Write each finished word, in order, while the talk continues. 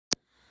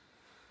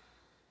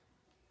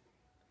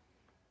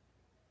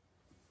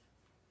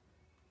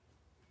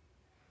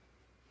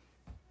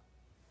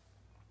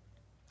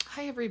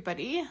Hi,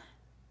 everybody. I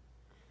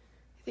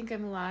think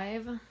I'm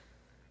live.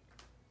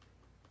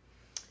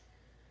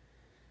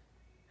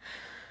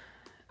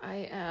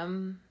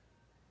 I'm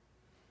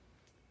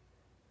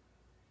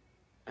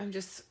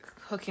just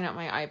hooking up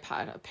my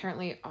iPad.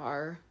 Apparently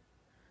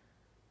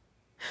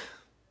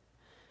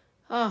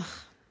and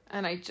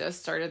I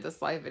just started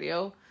this live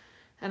video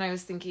and I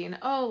was thinking,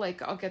 I'll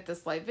get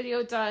this live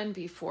video done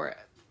before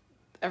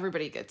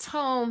everybody gets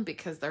home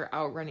because they're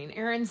out running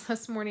errands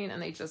this morning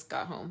and they just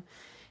got home.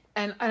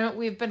 And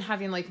we've been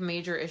having like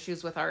major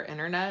issues with our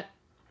internet.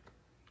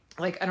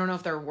 Like, I don't know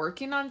if they're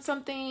working on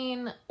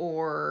something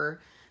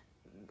or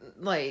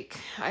like,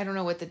 I don't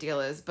know what the deal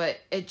is, but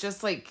it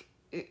just like,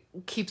 it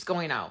keeps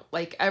going out.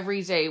 Like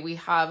every day we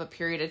have a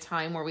period of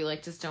time where we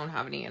like just don't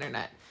have any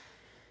internet.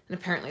 And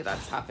apparently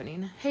that's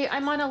happening. Hey,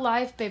 I'm on a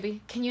live,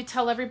 baby. Can you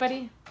tell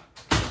everybody?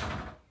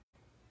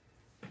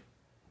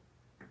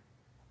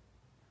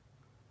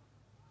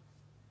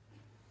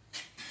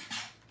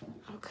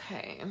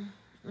 Okay.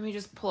 Let me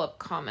just pull up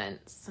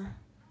comments.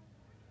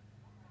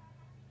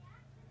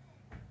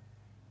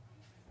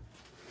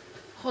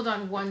 Hold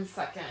on 1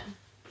 second.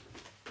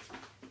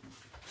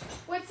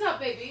 What's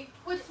up, baby?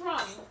 What's wrong?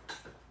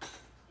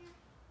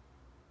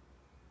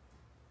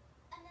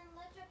 An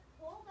electric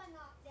pole got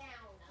knocked down.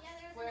 Yeah,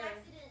 there was Where? an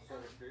accident.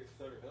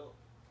 Sutter Hill.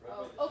 Right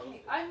Oh, by the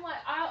okay. shelter. I'm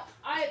like,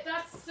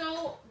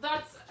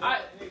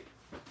 Hey,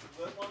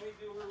 let mommy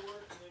do her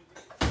work and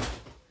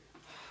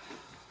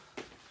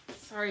then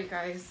sorry,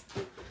 guys.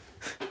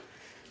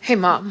 Hey,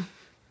 Mom.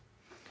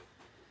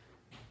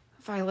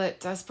 Violet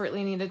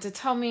desperately needed to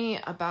tell me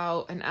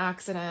about an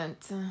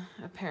accident,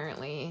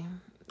 apparently,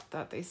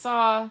 that they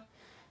saw.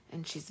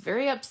 And she's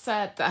very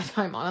upset that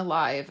I'm on a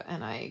live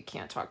and I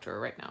can't talk to her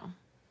right now.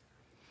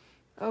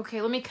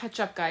 Okay, let me catch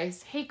up,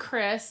 guys. Hey,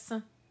 Chris.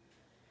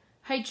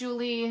 Hi,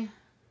 Julie.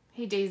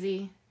 Hey,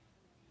 Daisy.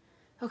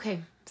 Okay,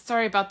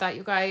 sorry about that,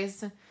 you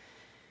guys.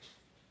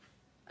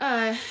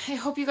 I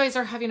hope you guys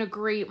are having a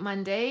great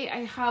Monday.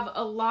 I have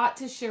a lot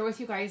to share with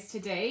you guys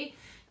today.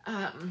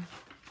 I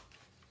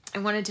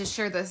wanted to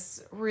share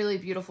this really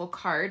beautiful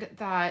card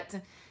that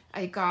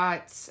I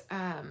got.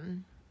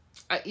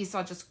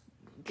 Esau just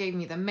gave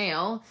me the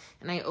mail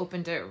and I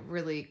opened it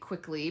really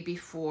quickly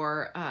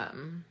before I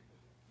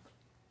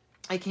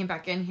came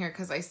back in here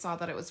because I saw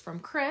that it was from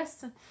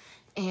Chris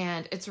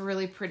and it's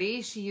really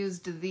pretty. She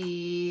used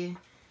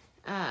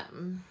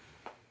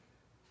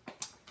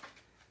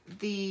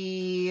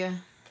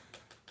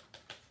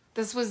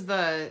this was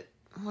the,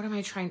 what am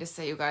I trying to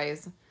say, you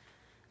guys?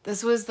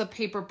 This was the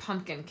paper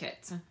pumpkin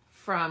kit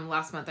from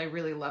last month. I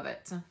really love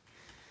it.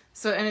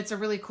 So, and it's a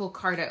really cool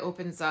card. It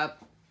opens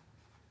up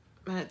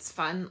and it's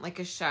fun, like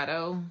a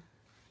shadow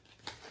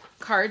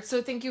card.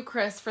 So thank you,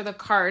 Chris, for the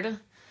card.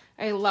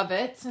 I love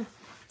it.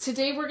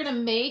 Today we're going to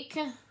make,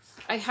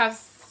 I have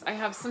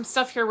some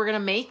stuff here. We're going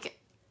to make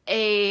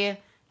a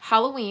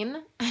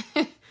Halloween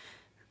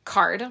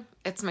card.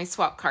 It's my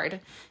swap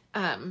card.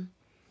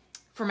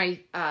 For my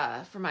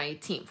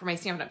team, for my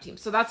Stampin' Up! Team.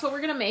 So that's what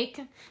we're going to make.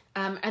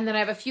 And then I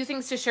have a few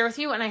things to share with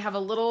you and I have a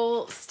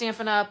little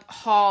Stampin' Up!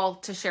 Haul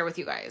to share with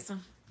you guys.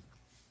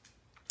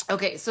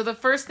 Okay, so the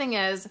first thing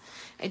is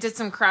I did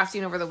some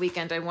crafting over the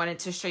weekend. I wanted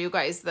to show you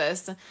guys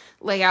this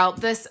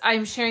layout.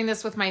 I'm sharing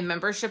this with my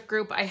membership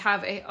group. I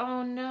have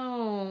oh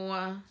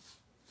no.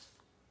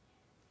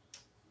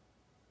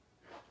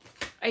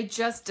 I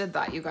just did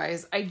that, you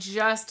guys. I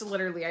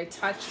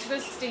touched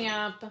this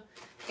stamp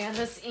and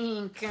this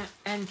ink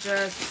and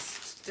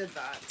just did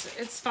that.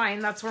 It's fine.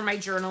 That's where my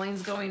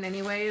journaling's going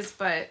anyways,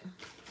 but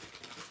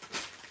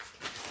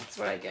that's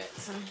what I get.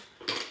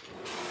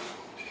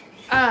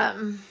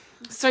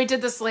 So I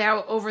did this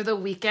layout over the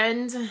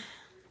weekend.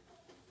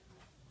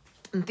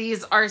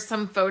 These are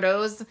some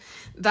photos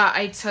that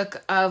I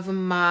took of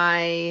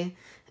my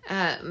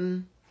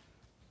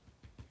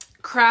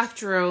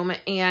craft room.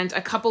 And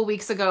a couple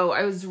weeks ago,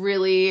 I was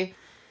really,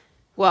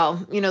 well,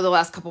 the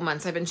last couple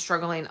months I've been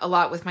struggling a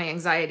lot with my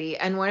anxiety.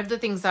 And one of the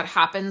things that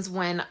happens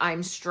when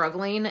I'm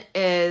struggling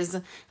is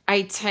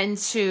I tend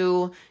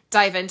to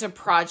dive into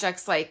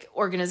projects like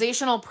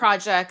organizational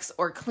projects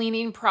or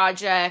cleaning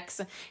projects.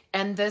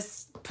 And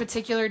this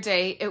particular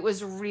day, it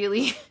was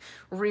really,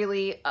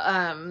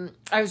 I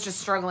was just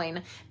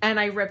struggling. And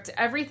I ripped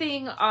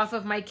everything off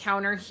of my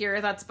counter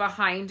here that's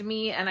behind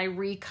me and I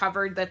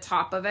recovered the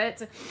top of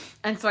it.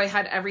 And so I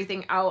had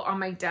everything out on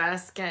my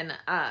desk and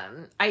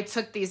I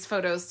took these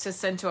photos to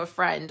send to a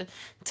friend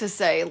to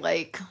say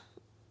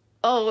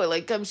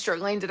I'm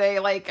struggling today.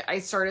 Like I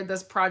started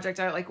this project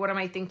out, like, what am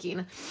I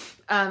thinking?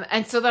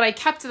 And so that I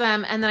kept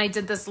them and then I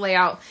did this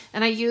layout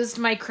and I used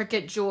my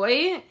Cricut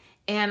Joy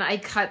and I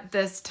cut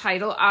this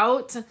title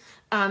out.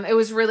 It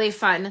was really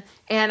fun.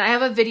 And I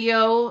have a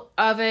video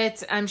of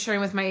it I'm sharing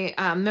with my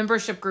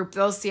membership group.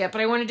 They'll see it,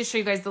 but I wanted to show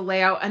you guys the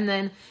layout and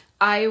then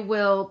I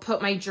will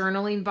put my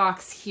journaling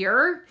box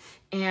here.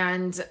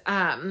 And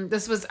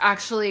this was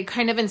actually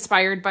kind of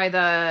inspired by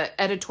the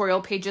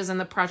editorial pages in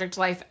the Project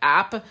Life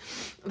app.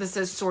 This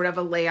is sort of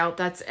a layout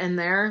that's in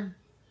there.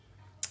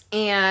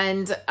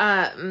 And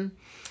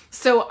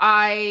so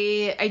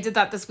I did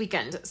that this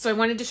weekend. So I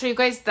wanted to show you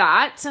guys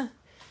that.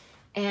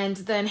 And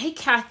then, hey,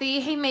 Kathy.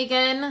 Hey,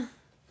 Megan.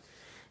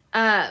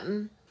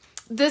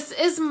 This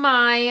is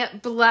my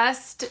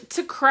Blessed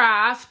to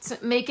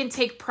Craft make and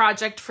take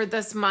project for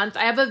this month.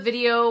 I have a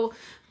video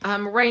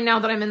right now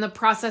that I'm in the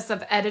process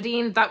of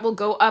editing that will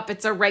go up.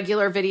 It's a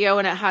regular video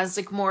and it has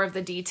like more of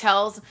the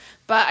details,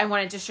 but I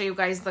wanted to show you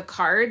guys the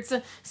cards.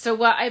 So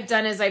what I've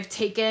done is I've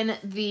taken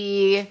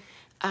the,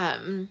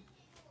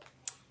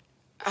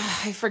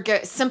 I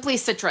forget, Simply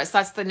Citrus.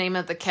 That's the name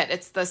of the kit.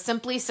 It's the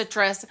Simply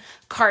Citrus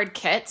card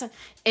kit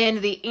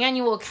in the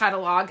annual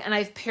catalog, and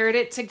I've paired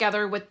it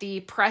together with the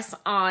Press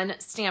On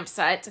stamp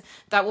set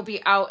that will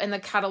be out in the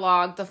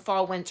catalog, the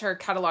fall winter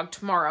catalog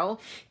tomorrow.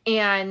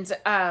 And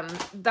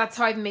that's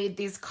how I've made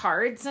these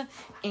cards.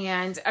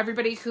 And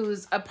everybody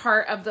who's a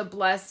part of the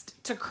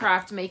Blessed to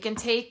Craft make and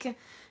take,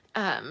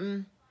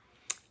 I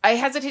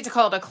hesitate to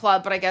call it a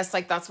club, but I guess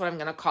like that's what I'm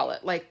going to call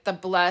it. Like the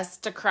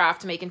Blessed to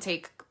Craft make and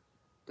take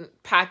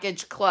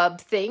package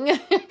club thing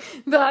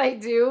that I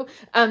do.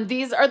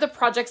 These are the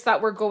projects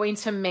that we're going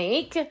to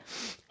make.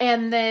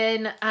 And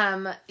then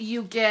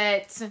you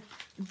get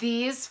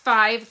these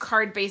 5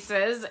 card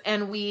bases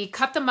and we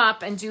cut them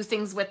up and do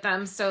things with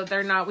them. So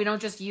they're not, we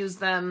don't just use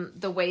them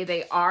the way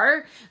they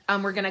are.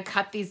 We're going to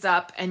cut these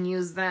up and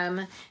use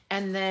them.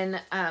 And then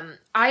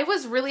I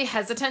was really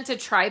hesitant to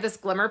try this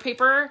glimmer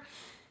paper.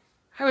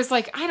 I was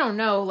like, I don't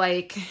know,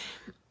 like,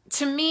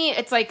 to me,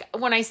 it's like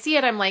when I see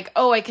it, I'm like,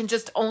 oh, I can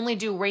just only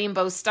do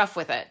rainbow stuff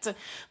with it.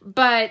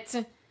 But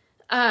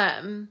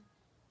I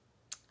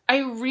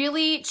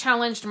really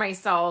challenged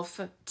myself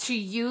to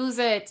use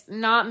it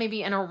not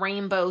maybe in a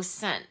rainbow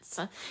sense.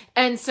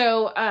 And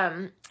so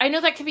I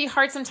know that can be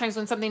hard sometimes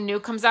when something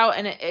new comes out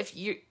and if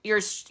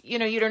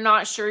you're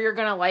not sure you're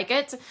going to like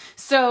it.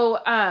 So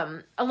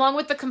along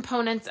with the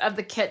components of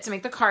the kit to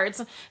make the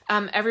cards,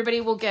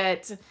 everybody will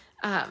get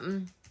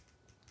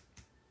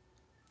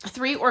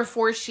 3 or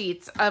 4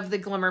 sheets of the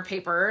glimmer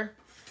paper.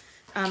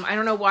 I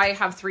don't know why I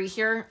have 3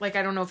 here. Like,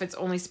 I don't know if it's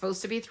only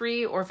supposed to be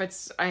 3 or if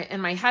it's, in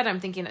my head, I'm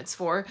thinking it's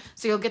 4.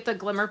 So you'll get the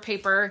glimmer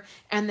paper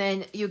and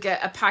then you get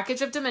a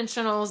package of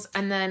dimensionals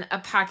and then a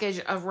package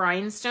of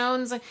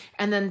rhinestones.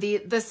 And then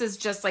this is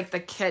just like the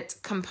kit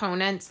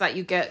components that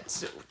you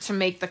get to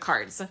make the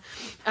cards.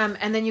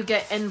 And then you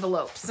get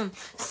envelopes.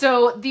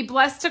 So the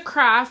Blessed to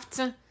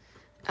Craft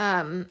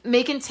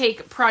make and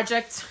take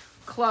project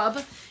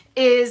club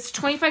is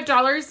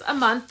 $25 a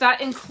month. That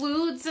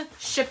includes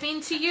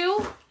shipping to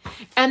you.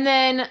 And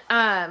then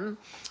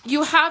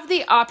you have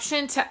the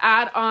option to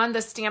add on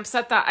the stamp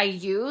set that I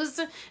use.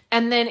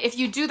 And then if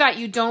you do that,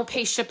 you don't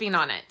pay shipping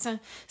on it.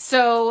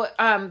 So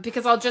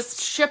because I'll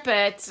just ship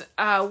it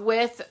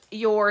with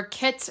your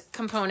kit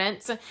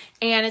components.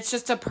 And it's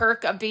just a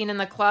perk of being in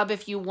the club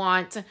if you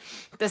want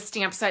the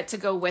stamp set to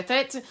go with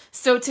it.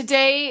 So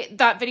today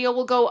that video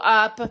will go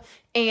up.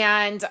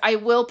 And I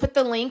will put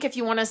the link if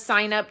you want to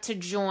sign up to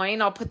join.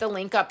 I'll put the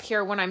link up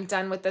here when I'm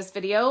done with this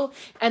video.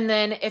 And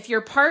then if you're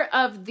part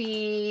of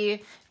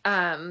the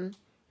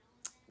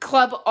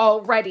club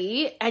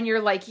already and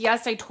you're like,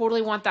 yes, I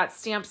totally want that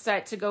stamp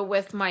set to go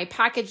with my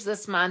package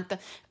this month.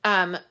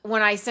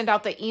 When I send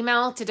out the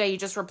email today, you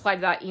just reply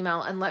to that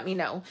email and let me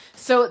know.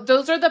 So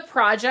those are the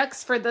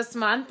projects for this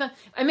month.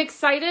 I'm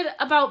excited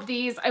about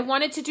these. I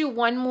wanted to do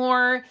one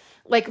more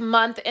like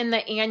month in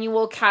the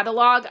annual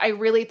catalog. I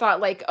really thought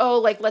like, oh,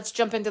 like let's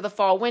jump into the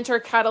fall winter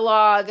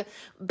catalog.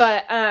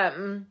 But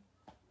I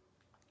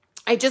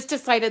just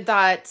decided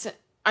that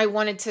I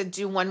wanted to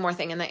do one more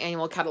thing in the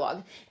annual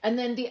catalog. And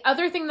then the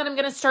other thing that I'm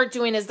going to start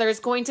doing is there's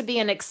going to be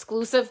an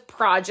exclusive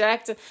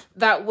project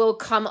that will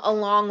come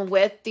along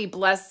with the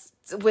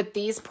with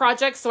these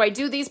projects. So I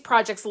do these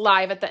projects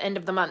live at the end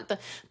of the month.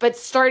 But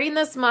starting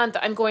this month,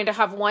 I'm going to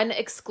have one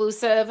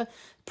exclusive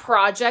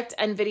project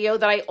and video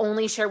that I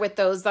only share with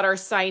those that are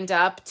signed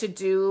up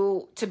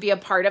to be a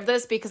part of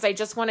this, because I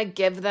just want to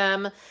give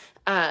them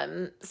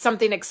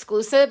something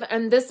exclusive.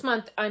 And this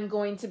month I'm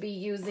going to be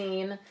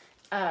using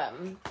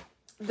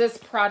this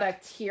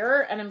product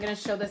here, and I'm going to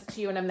show this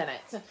to you in a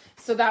minute.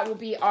 So that will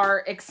be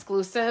our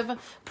exclusive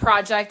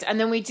project. And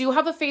then we do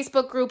have a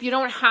Facebook group. You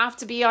don't have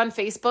to be on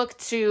Facebook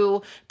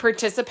to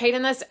participate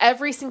in this.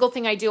 Every single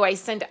thing I do, I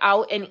send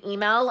out an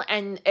email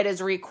and it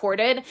is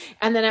recorded.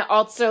 And then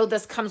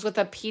this comes with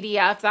a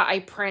PDF that I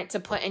print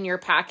to put in your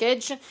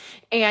package,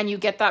 and you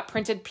get that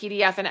printed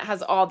PDF and it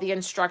has all the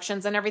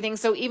instructions and everything.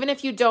 So even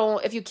if you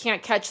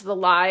can't catch the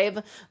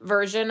live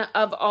version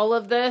of all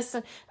of this,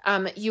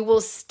 you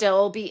will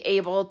still be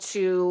able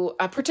to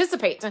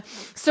participate.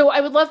 So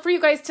I would love for you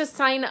guys to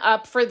sign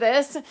up for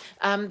this.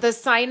 The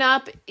sign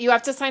up, you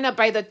have to sign up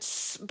by the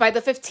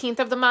 15th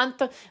of the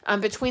month.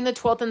 Between the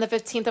 12th and the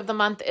 15th of the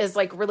month is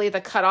like really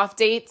the cutoff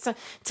dates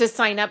to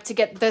sign up to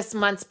get this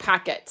month's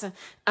packet.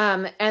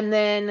 And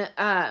then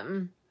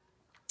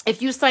if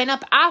you sign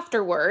up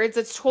afterwards,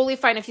 it's totally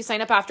fine if you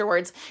sign up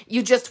afterwards.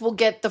 You just will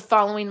get the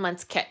following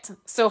month's kit.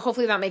 So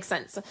hopefully that makes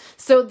sense.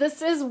 So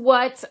this is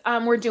what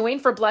we're doing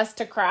for Blessed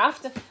to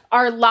Craft.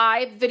 Our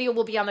live video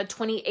will be on the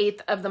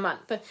 28th of the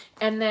month.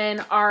 And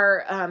then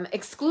our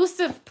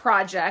exclusive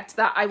project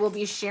that I will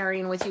be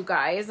sharing with you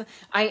guys,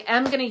 I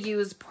am going to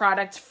use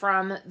product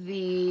from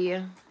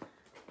the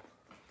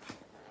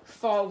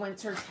Fall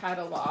Winter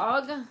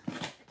catalog.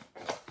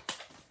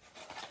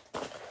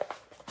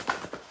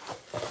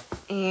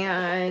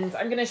 And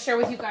I'm going to share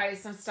with you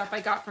guys some stuff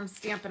I got from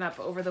Stampin' Up!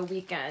 Over the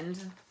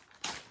weekend.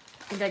 I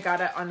think I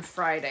got it on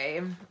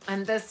Friday.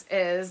 And this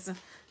is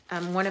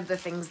one of the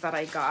things that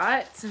I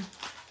got.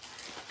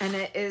 And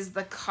it is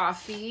the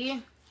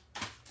coffee,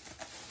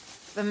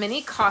 the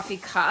mini coffee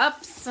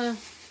cups.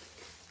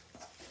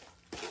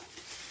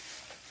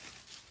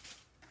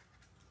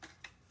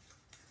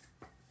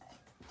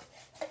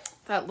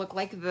 That look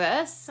like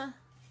this.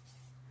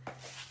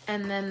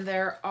 And then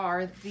there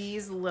are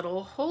these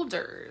little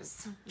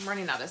holders. I'm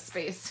running out of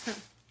space.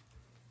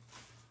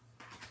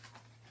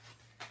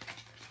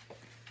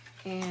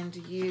 And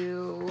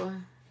you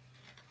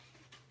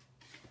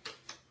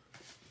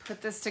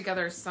put this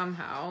together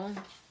somehow.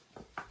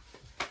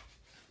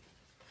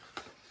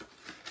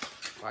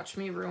 Watch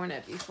me ruin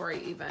it before I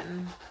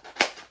even...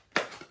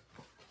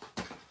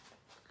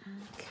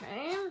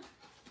 Okay.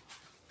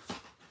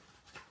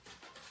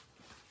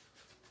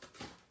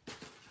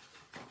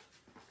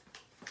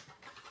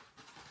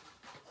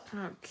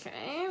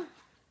 Okay.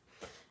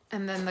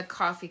 And then the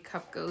coffee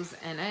cup goes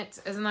in it.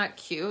 Isn't that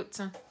cute?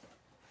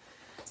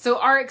 So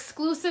our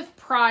exclusive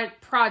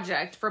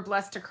project for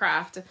Blessed to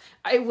Craft,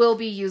 I will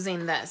be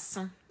using this.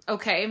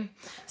 Okay.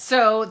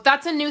 So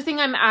that's a new thing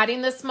I'm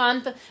adding this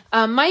month.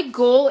 My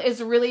goal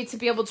is really to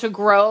be able to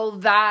grow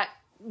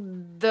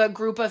the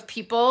group of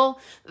people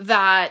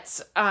that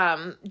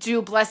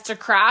do Blessed to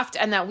Craft,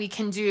 and that we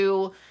can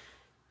do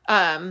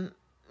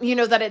you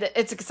know, that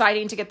it's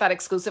exciting to get that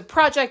exclusive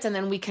project, and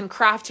then we can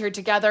craft here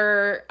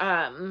together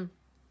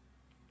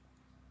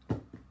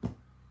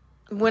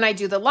when I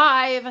do the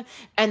live.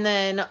 And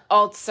then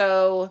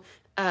also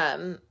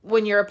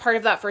when you're a part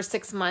of that for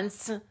 6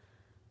 months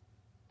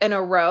in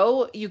a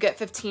row, you get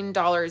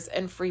 $15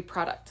 in free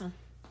product.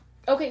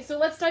 Okay, so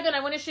let's dive in. I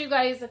want to show you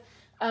guys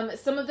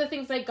some of the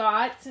things I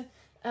got.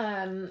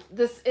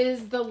 This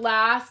is the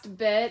last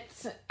bit.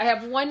 I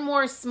have one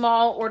more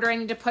small order I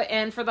need to put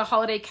in for the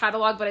holiday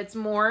catalog, but it's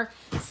more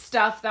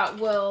stuff that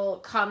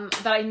will come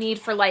that I need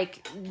for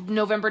like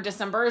November,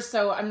 December.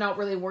 So I'm not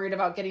really worried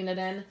about getting it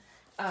in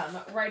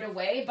right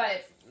away,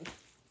 but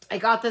I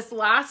got this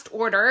last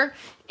order,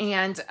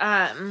 and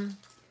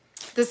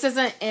this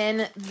isn't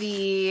in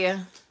the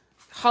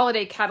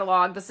holiday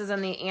catalog. This is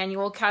in the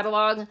annual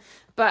catalog,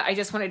 but I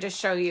just wanted to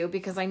show you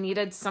because I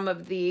needed some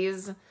of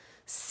these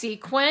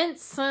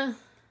sequence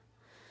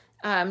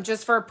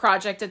just for a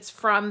project. It's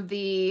from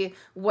the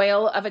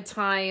Whale of a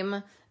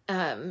Time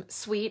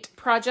suite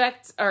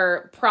project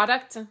or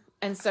product,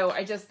 and so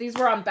these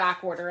were on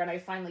back order and I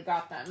finally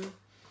got them.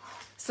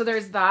 So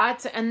there's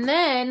that. And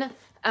then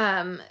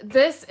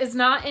this is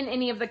not in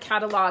any of the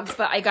catalogs,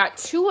 but I got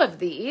 2 of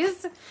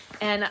these,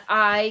 and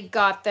I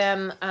got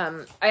them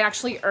I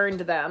actually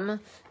earned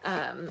them.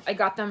 I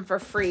got them for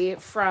free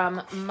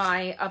from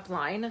my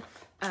upline.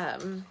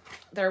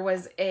 There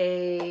was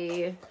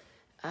a,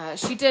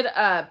 she did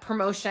a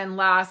promotion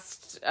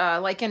last,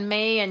 like in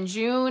May and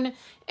June,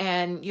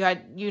 and you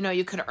had,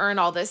 you could earn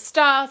all this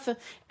stuff.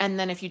 And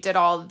then if you did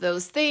all of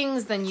those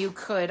things, then you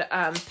could,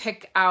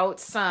 pick out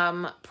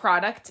some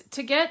product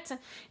to get.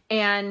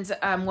 And,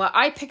 what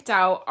I picked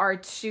out are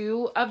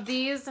 2 of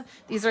these.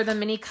 These are the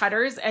mini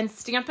cutters, and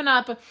Stampin'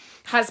 Up!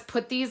 Has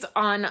put these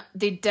on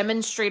the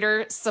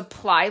demonstrator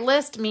supply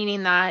list,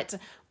 meaning that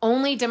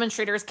only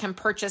demonstrators can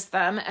purchase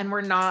them, and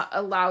we're not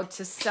allowed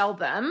to sell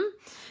them.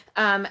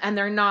 And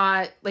they're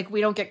not, like,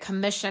 we don't get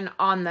commission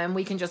on them.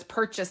 We can just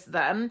purchase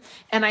them.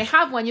 And I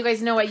have one. You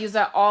guys know I use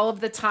that all of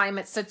the time.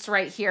 It sits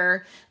right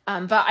here.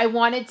 But I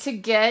wanted to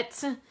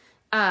get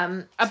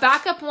a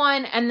backup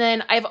one, and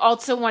then I've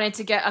also wanted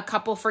to get a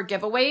couple for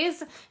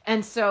giveaways.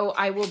 And so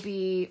I will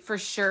be for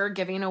sure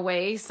giving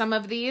away some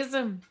of these.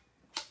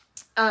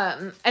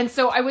 And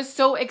so I was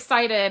so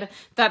excited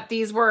that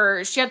these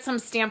were, she had some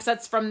stamp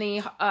sets from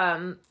the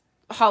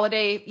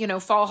holiday,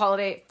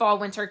 fall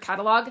winter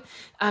catalog.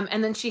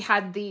 And then she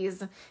had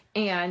these,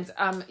 and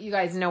you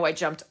guys know I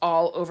jumped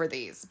all over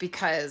these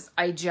because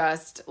I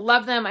just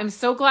love them. I'm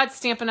so glad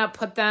Stampin' Up!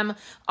 Put them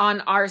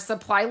on our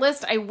supply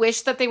list. I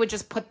wish that they would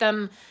just put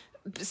them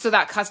so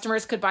that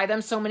customers could buy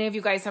them. So many of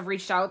you guys have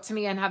reached out to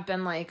me and have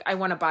been like, I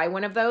want to buy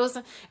one of those.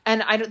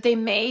 And they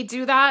may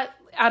do that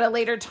at a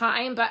later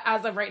time, but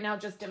as of right now,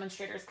 just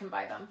demonstrators can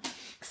buy them.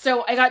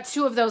 So I got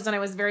 2 of those and I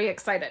was very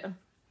excited.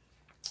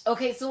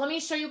 Okay, so let me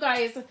show you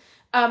guys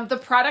the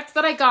products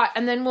that I got,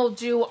 and then we'll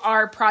do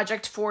our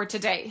project for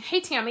today. Hey,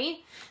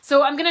 Tammy.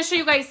 So I'm going to show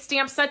you guys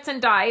stamp sets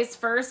and dies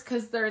first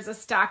because there's a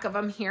stack of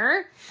them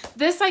here.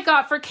 This I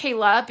got for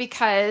Kayla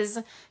because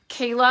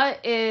Kayla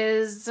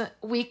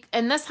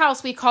in this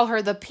house, we call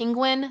her the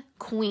penguin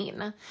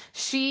queen.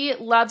 She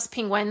loves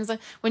penguins.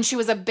 When she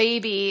was a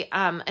baby,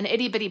 an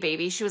itty bitty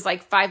baby, she was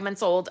like 5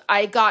 months old,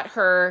 I got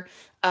her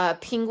a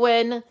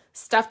penguin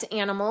stuffed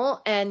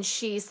animal and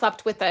she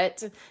slept with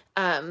it.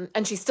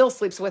 And she still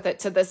sleeps with it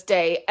to this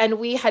day. And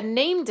we had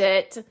named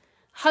it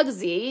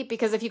Hugsy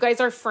because if you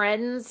guys are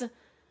Friends,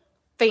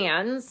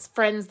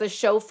 the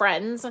show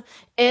Friends,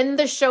 in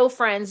the show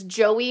Friends,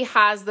 Joey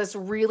has this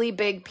really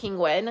big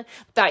penguin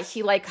that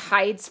he like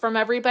hides from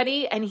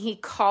everybody and he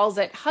calls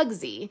it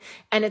Hugsy.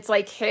 And it's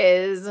like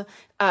his,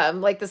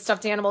 like the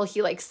stuffed animal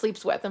he like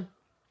sleeps with.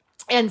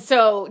 And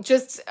so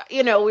just,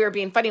 we were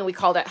being funny and we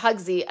called it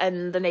Hugsy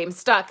and the name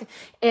stuck.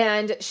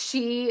 And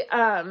she,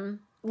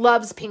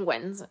 loves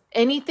penguins.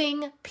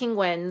 Anything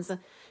penguins,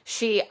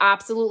 she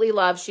absolutely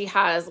loves. She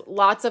has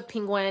lots of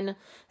penguin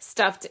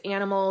stuffed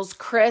animals.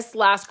 Chris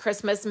last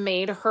Christmas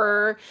made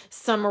her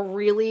some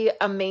really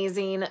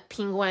amazing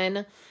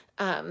penguin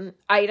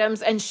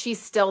items, and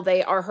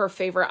they are her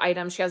favorite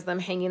items. She has them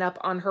hanging up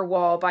on her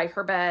wall by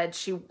her bed.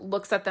 She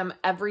looks at them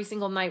every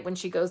single night when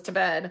she goes to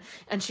bed,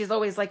 and she's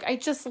always like, I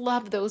just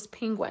love those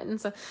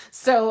penguins.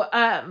 So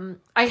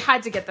I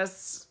had to get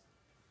this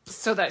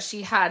so that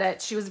she had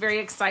it. She was very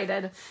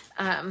excited.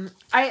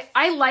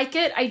 I like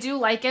it. I do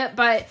like it,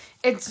 but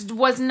it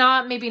was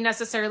not maybe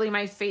necessarily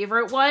my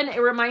favorite one.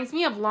 It reminds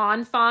me of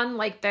Lawn Fawn,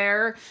 like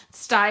their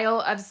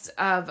style of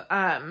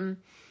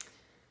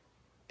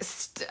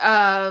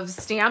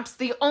stamps.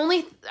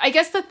 I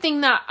guess the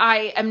thing that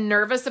I am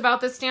nervous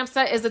about this stamp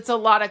set is it's a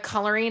lot of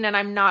coloring and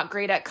I'm not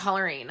great at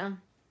coloring.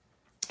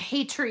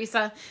 Hey,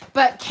 Teresa,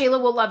 but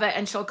Kayla will love it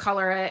and she'll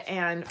color it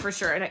and for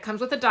sure. And it comes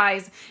with the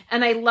dies.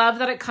 And I love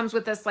that it comes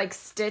with this like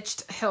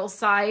stitched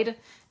hillside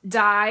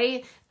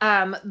die.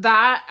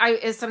 That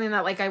is something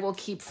that like I will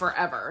keep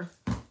forever.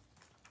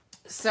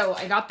 So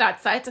I got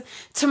that set.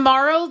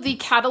 Tomorrow, the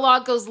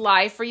catalog goes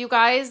live for you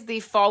guys. The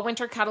fall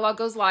winter catalog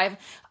goes live.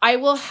 I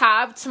will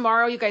have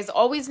tomorrow, you guys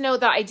always know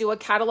that I do a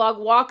catalog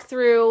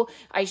walkthrough.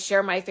 I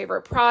share my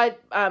favorite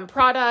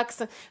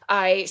products.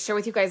 I share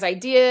with you guys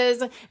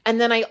ideas. And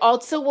then I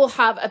also will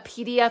have a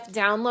PDF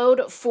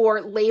download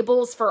for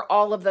labels for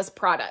all of this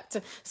product.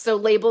 So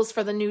labels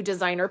for the new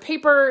designer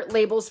paper,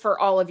 labels for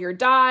all of your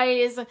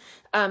dies,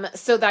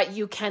 so that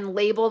you can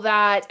label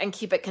that and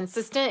keep it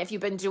consistent. If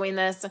you've been doing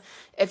this,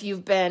 if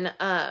you've been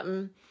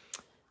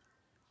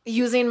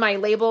using my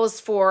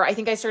labels for, I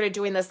think I started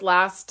doing this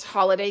last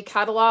holiday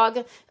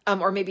catalog,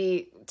 or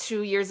maybe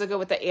 2 years ago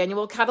with the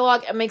annual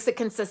catalog, it makes it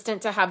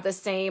consistent to have the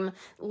same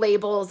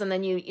labels. And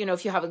then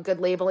if you have a good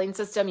labeling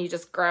system, you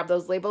just grab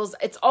those labels.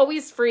 It's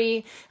always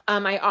free.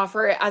 I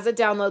offer it as a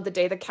download the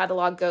day the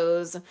catalog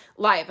goes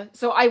live.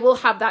 So I will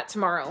have that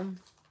tomorrow.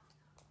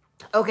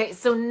 Okay,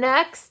 so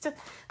next,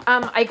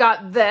 I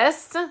got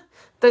this,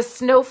 the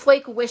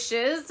Snowflake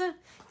Wishes,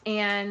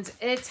 and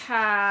it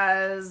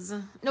has,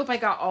 I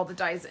got all the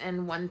dies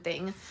in one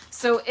thing.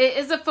 So it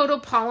is a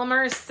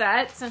photopolymer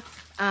set.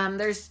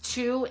 There's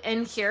 2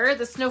 in here.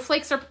 The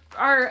snowflakes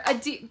are a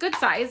good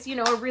size,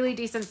 a really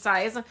decent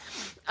size.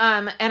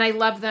 And I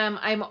love them.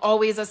 I'm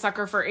always a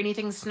sucker for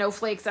anything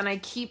snowflakes, and I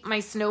keep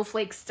my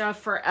snowflake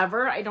stuff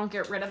forever. I don't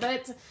get rid of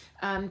it,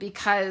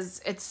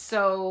 because it's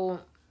so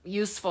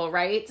useful,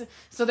 right?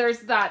 So there's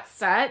that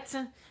set.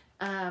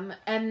 And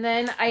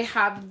then I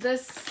have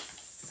this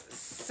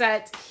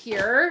set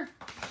here.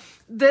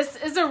 This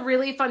is a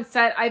really fun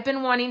set. I've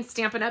been wanting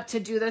Stampin' Up! To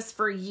do this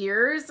for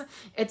years.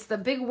 It's the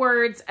big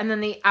words and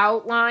then the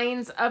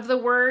outlines of the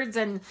words.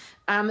 And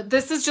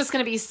this is just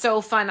going to be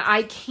so fun.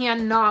 I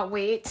cannot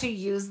wait to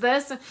use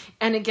this.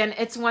 And again,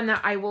 it's one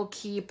that I will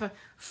keep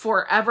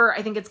forever.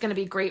 I think it's going to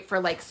be great for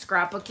like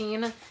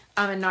scrapbooking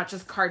and not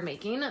just card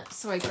making.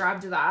 So I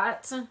grabbed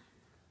that.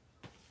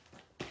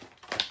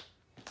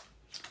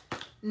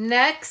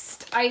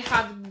 Next, I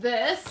have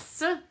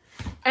this,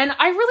 and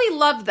I really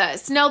love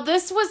this. Now,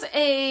 this was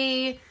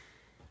where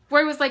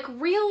it was like,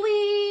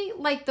 really?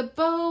 Like the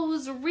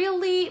bows,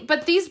 really?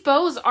 But these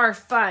bows are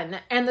fun,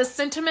 and the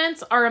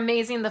sentiments are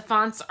amazing. The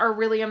fonts are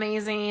really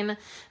amazing.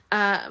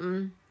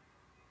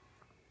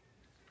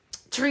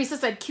 Teresa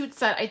said, cute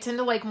set. I tend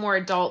to like more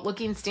adult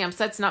looking stamp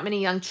sets, not many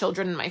young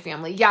children in my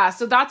family. Yeah,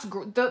 so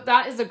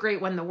that is a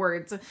great one, the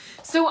words.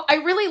 So I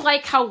really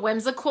like how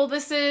whimsical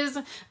this is.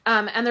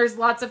 And there's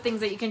lots of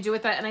things that you can do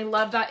with it. And I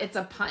love that it's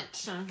a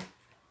punch.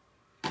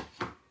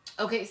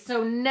 Okay,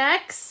 so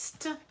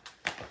next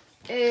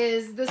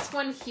is this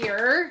one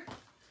here.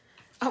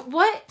 I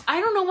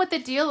don't know what the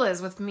deal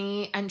is with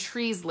me and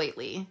trees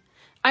lately.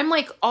 I'm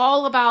like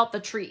all about the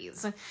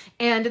trees,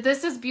 and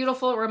this is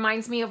beautiful. It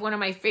reminds me of one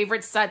of my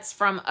favorite sets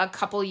from a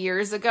couple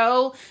years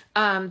ago.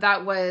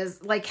 That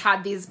was like,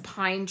 had these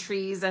pine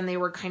trees and they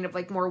were kind of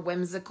like more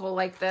whimsical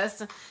like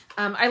this.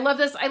 I love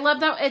this. I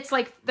love that it's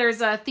like,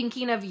 there's a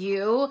thinking of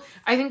you.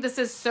 I think this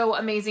is so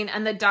amazing.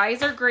 And the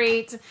dies are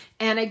great.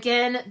 And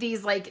again,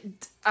 these like,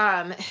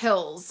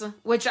 hills,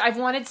 which I've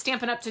wanted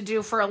Stampin' Up! To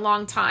do for a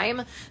long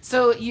time.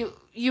 So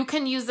you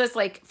can use this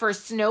like for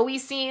snowy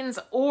scenes,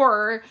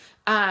 or,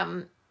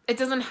 It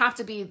doesn't have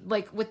to be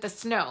like with the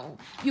snow.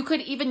 You could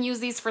even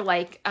use these for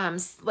like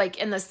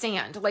in the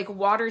sand, like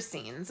water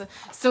scenes.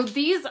 So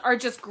these are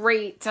just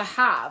great to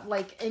have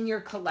like in your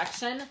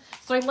collection.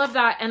 So I love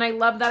that. And I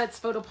love that it's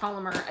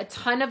photopolymer. A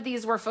ton of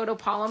these were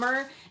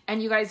photopolymer.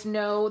 And you guys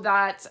know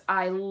that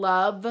I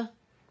love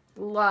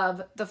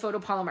the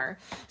photopolymer.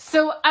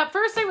 So at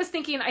first I was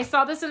thinking, I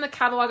saw this in the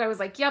catalog. I was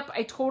like, yep,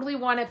 I totally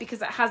want it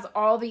because it has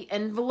all the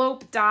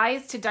envelope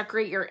dies to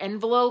decorate your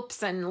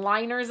envelopes and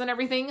liners and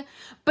everything.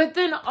 But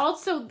then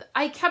also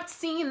I kept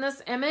seeing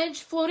this image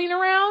floating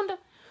around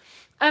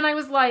and I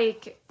was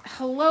like,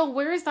 hello,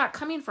 where is that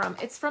coming from?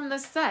 It's from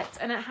this set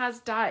and it has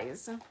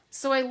dies.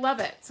 So I love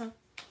it.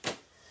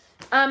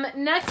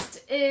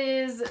 Next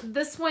is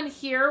this one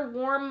here,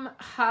 Warm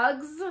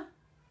Hugs.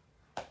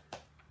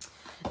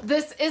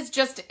 This is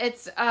just,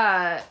 it's,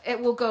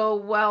 it will go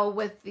well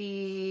with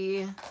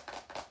the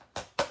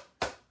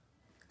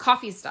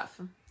coffee stuff,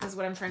 is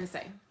what I'm trying to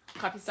say.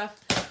 Coffee stuff.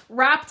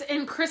 Wrapped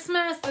in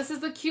Christmas. This is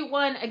the cute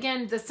one.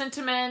 Again, the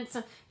sentiments.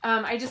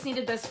 I just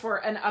needed this for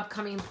an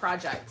upcoming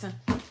project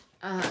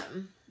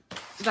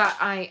that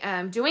I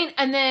am doing.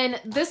 And then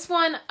this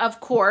one,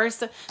 of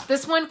course,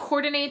 this one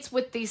coordinates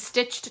with the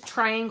stitched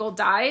triangle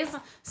dies.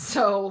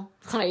 So,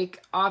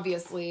 like,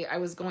 obviously, I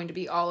was going to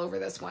be all over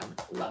this one.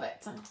 Love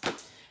it.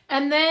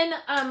 And then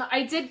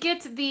I did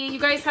get the, you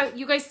guys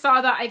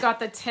saw that I got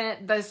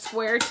the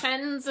square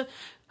tins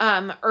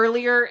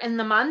earlier in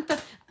the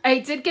month. I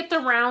did get the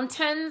round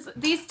tins.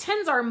 These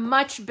tins are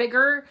much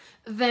bigger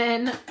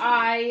than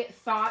I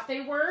thought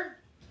they were.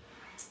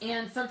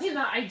 And something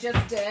that I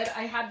just did,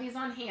 I had these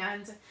on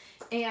hand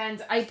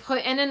and I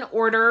put in an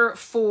order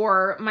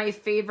for my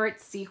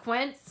favorite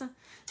sequence.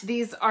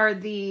 These are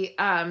the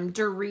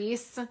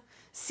Doris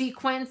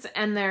sequence,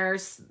 and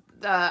there's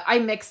I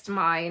mixed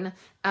mine,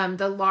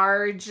 the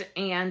large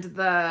and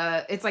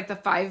it's like the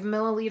 5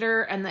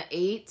 milliliter and the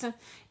 8.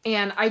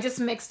 And I just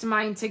mixed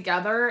mine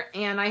together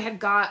and I had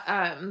got,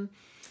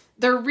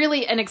 they're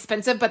really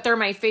inexpensive, but they're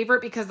my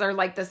favorite because they're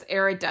like this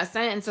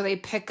iridescent. And so they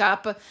pick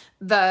up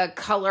the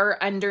color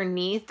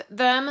underneath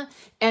them.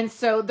 And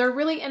so they're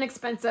really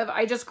inexpensive.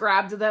 I just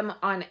grabbed them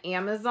on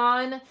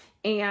Amazon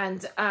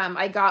and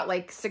I got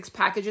like 6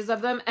 packages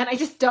of them and I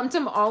just dumped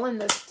them all in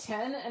this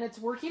tin and it's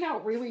working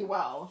out really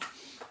well.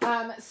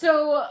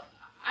 So,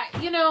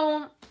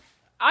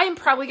 I'm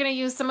probably going to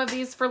use some of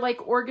these for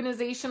like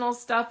organizational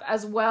stuff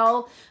as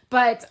well,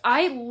 but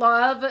I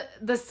love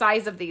the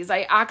size of these.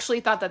 I actually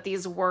thought that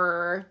these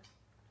were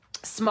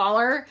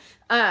smaller,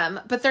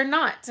 but they're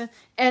not.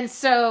 And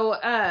so,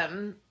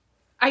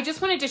 I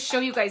just wanted to show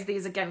you guys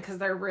these again because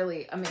they're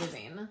really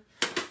amazing.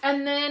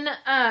 And then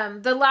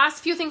the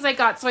last few things I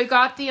got. So I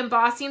got the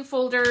embossing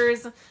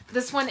folders.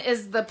 This one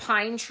is the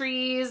pine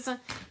trees.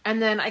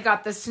 And then I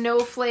got the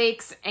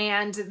snowflakes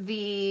and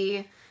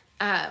the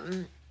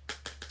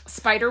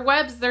spider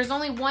webs. There's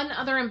only one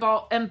other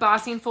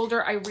embossing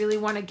folder I really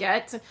want to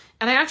get.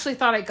 And I actually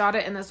thought I got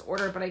it in this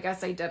order, but I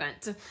guess I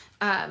didn't.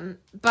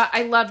 But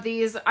I love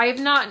these. I have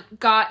not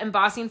got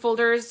embossing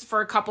folders for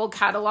a couple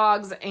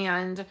catalogs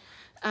and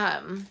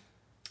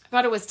I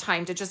thought it was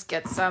time to just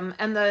get some.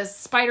 And the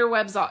spider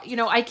webs,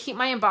 I keep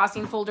my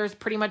embossing folders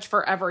pretty much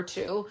forever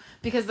too,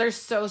 because they're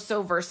so,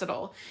 so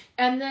versatile.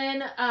 And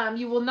then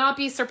you will not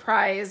be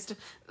surprised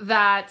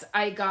that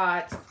I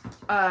got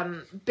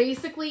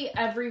basically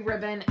every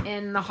ribbon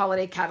in the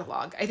holiday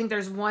catalog. I think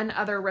there's one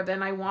other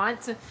ribbon I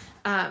want,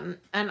 and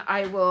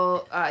I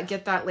will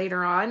get that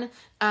later on.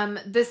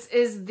 This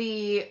is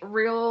the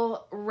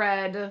Real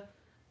Red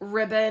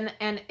ribbon,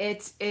 and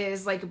it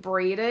is like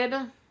braided.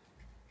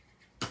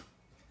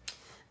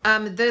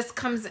 This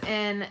comes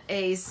in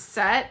a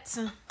set,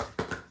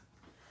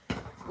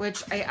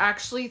 which I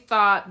actually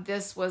thought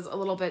this was a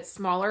little bit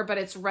smaller, but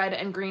it's red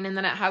and green, and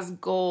then it has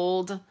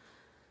gold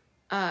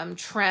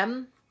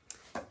trim.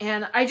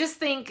 And I just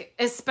think,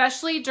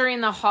 especially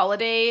during the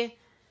holiday,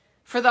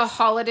 for the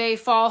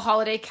fall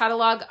holiday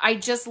catalog, I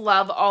just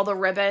love all the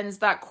ribbons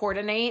that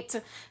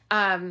coordinate.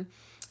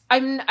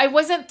 I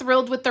wasn't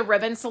thrilled with the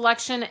ribbon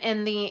selection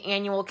in the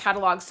annual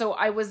catalog, so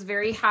I was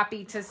very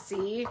happy to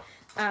see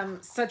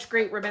such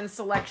great ribbon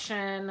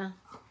selection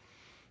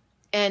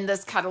in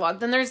this catalog.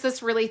 Then there's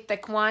this really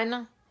thick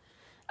one.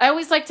 I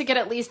always like to get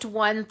at least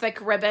one thick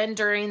ribbon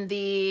during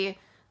the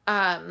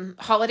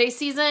holiday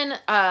season,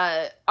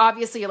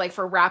 obviously like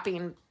for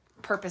wrapping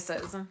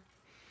purposes.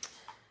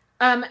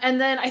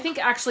 And then I think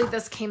actually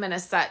this came in a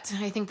set.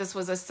 I think this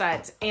was a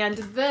set. And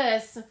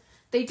this,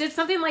 they did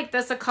something like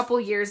this a couple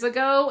years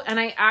ago, and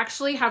I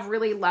actually have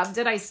really loved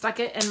it. I stuck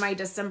it in my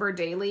December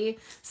daily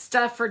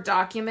stuff for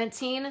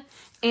documenting,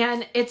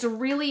 and it's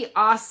really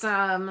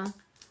awesome.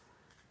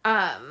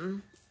 Yeah,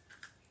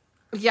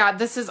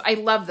 I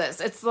love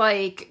this. It's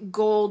like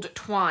gold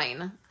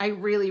twine. I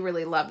really,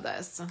 really love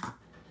this.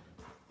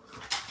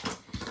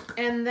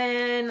 And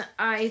then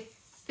I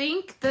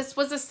think this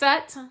was a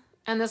set,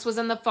 and this was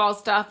in the fall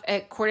stuff.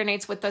 It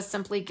coordinates with the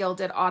Simply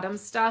Gilded Autumn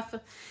stuff.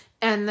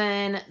 And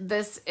then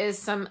this is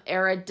some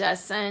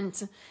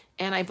iridescent,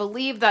 and I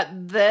believe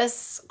that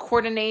this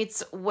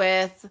coordinates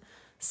with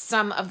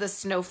some of the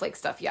snowflake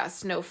stuff. Yeah,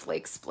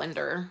 snowflake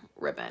splendor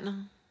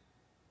ribbon.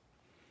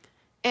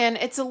 And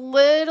it's a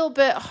little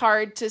bit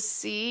hard to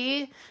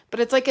see, but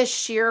it's like a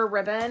sheer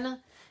ribbon.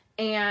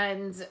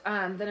 And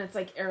then it's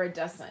like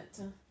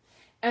iridescent.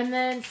 And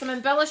then some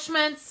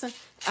embellishments.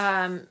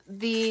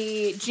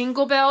 The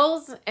jingle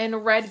bells in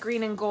red,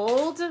 green, and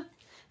gold.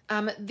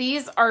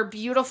 These are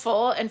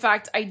beautiful. In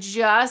fact, I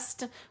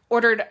just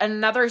ordered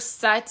another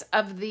set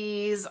of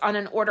these on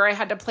an order I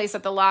had to place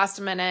at the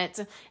last minute.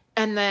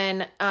 And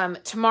then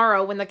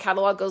tomorrow when the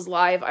catalog goes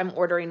live, I'm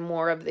ordering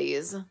more of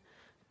these.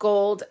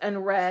 Gold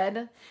and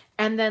red.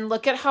 And then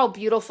look at how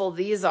beautiful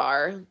these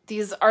are.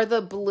 These are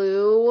the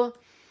blue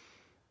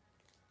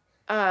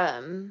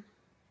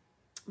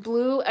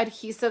blue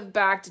adhesive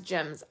backed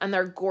gems, and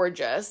they're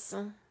gorgeous.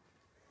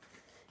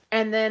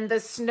 And then the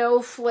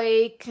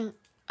snowflake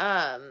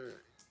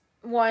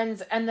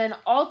ones, and then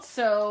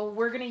also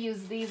we're going to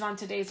use these on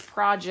today's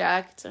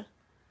project.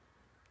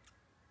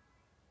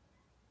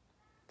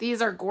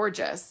 These are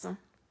gorgeous.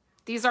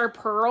 These are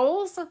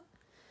pearls,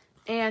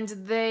 and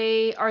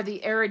they are the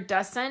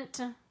iridescent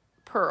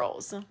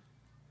pearls.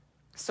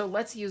 So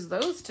let's use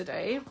those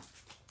today.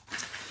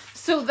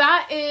 So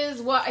that is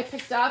what I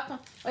picked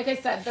up. Like I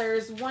said,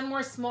 there's one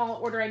more small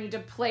order I need to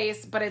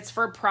place, but it's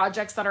for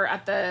projects that are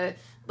at the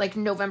like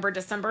November,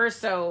 December.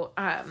 So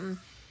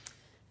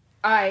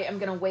I am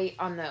going to wait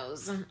on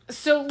those.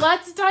 So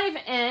let's dive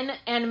in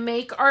and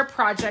make our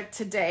project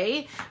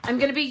today. I'm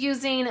going to be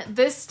using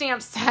this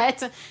stamp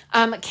set.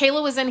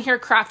 Kayla was in here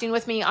crafting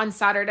with me on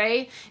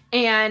Saturday,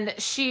 and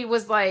she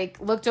was like,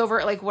 looked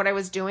over at like what I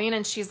was doing,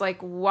 and she's like,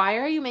 why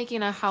are you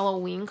making a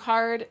Halloween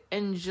card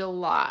in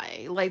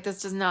July? Like,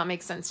 this does not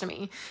make sense to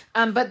me.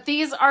 But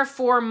these are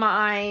for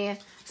my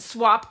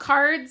swap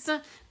cards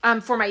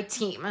for my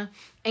team.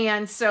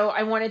 And so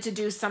I wanted to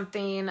do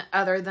something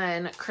other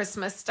than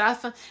Christmas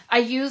stuff. I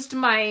used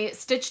my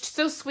Stitched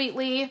So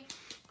Sweetly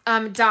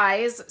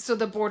dies, so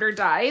the border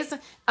dies.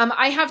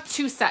 I have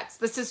two sets.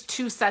 This is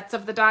two sets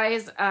of the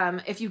dies.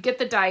 If you get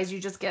the dies, you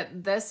just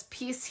get this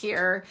piece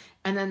here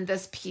and then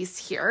this piece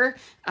here.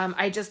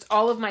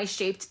 All of my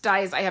shaped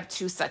dies, I have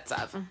two sets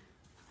of.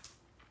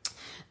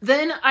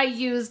 Then I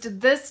used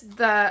this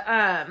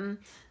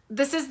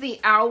is the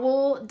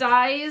owl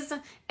dies,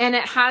 and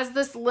it has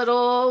this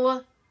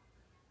little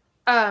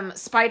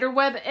spider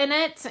web in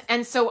it,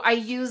 and so I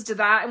used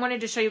that. I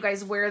wanted to show you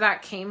guys where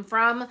that came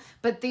from,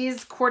 but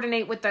these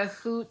coordinate with the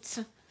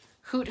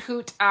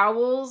hoot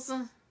owls,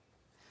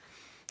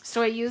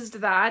 so I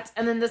used that.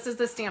 And then this is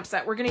the stamp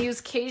set. We're going to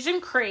use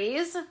Cajun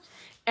Craze,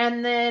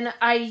 and then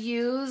I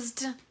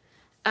used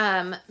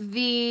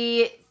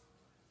the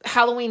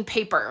Halloween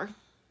paper.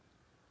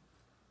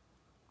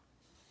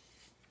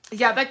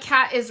 Yeah, the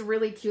cat is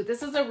really cute.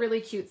 This is a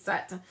really cute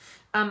set.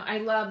 I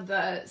love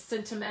the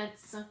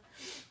sentiments.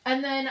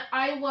 And then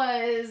I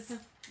was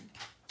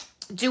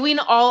doing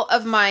all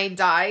of my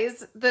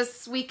dies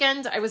this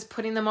weekend. I was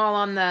putting them all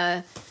on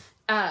the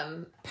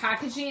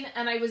packaging,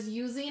 and I was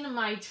using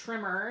my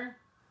trimmer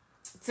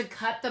to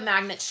cut the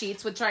magnet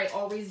sheets, which I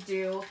always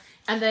do,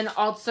 and then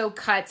also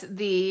cut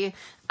the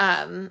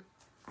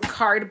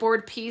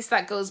cardboard piece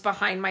that goes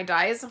behind my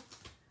dies.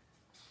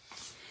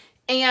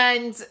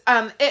 And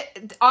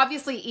it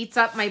obviously eats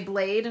up my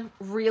blade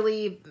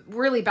really,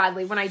 really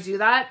badly when I do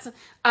that.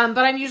 But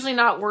I'm usually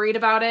not worried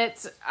about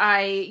it.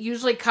 I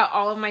usually cut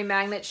all of my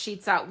magnet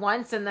sheets at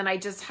once, and then I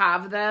just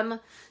have them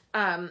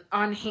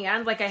on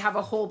hand. Like, I have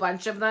a whole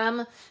bunch of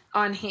them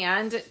on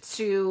hand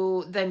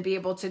to then be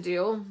able to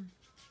do.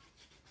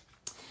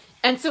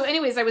 And so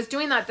anyways, I was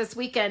doing that this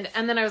weekend,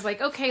 and then I was like,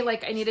 okay,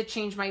 like, I need to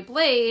change my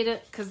blade,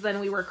 because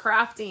then we were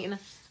crafting.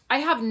 I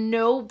have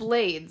no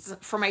blades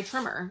for my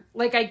trimmer.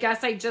 Like, I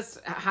guess I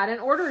just hadn't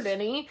ordered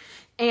any.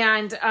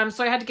 And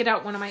so I had to get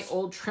out one of my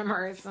old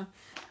trimmers.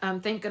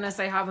 Thank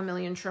goodness I have a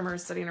million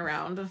trimmers sitting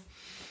around.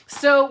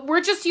 So we're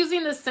just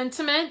using the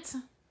sentiment.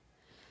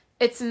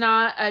 It's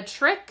not a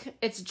trick.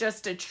 It's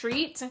just a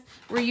treat.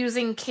 We're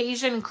using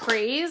Cajun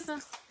Craze.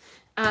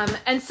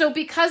 And so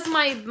because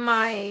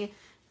my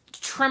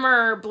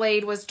trimmer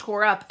blade was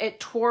tore up,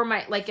 it tore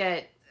my, like,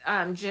 it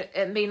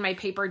made my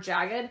paper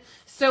jagged.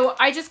 So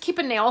I just keep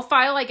a nail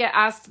file. I get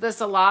asked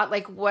this a lot.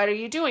 Like, what are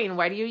you doing?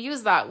 Why do you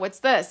use that? What's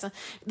this?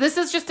 This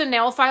is just a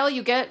nail file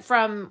you get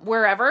from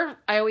wherever.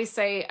 I always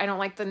say I don't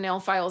like the nail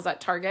files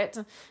at Target.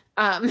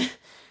 I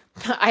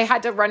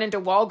had to run into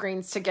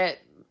Walgreens to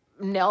get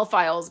nail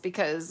files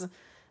because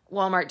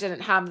Walmart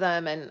didn't have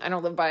them, and I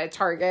don't live by a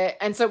Target.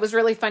 And so it was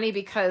really funny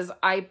because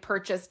I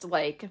purchased,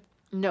 like,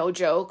 no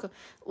joke,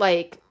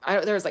 like,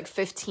 there was like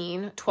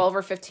 12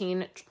 or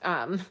 15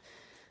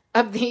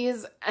 of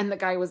these, and the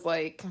guy was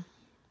like,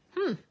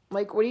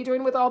 like, what are you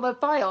doing with all the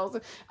files?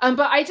 But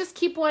I just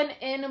keep one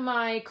in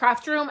my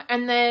craft room,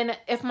 and then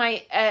if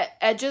my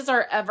edges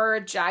are ever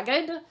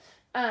jagged,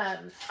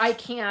 I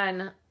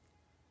can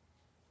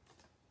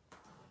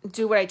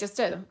do what I just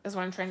did, is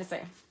what I'm trying to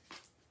say.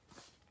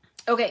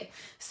 Okay,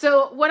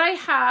 so what I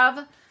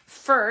have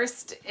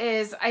first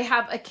is I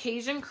have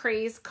Occasion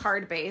Craze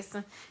card base.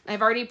 And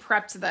I've already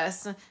prepped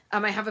this.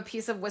 I have a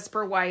piece of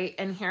Whisper White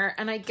in here,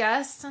 and I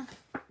guess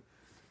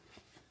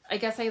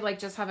I like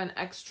just have an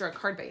extra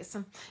card base.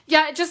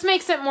 Yeah, it just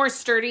makes it more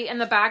sturdy in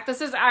the back.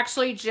 This is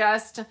actually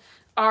just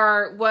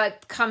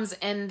what comes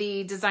in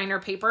the designer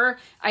paper.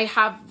 I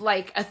have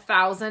like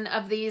 1,000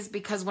 of these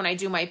because when I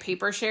do my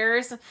paper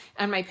shares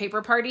and my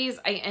paper parties,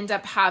 I end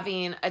up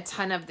having a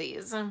ton of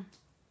these.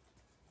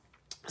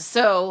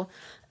 So,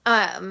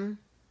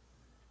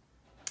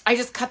 I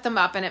just cut them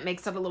up and it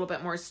makes it a little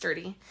bit more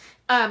sturdy.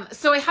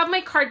 So I have my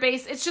card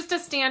base. It's just a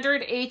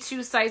standard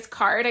A2 size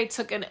card. I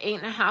took an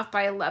 8.5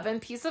 by 11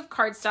 piece of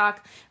cardstock.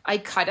 I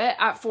cut it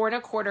at 4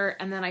 1/4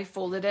 and then I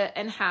folded it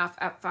in half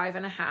at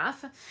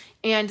 5.5.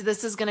 And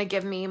this is going to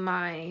give me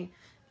my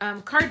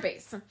card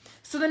base.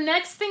 So the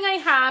next thing I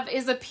have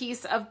is a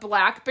piece of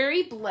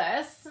Blackberry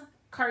Bliss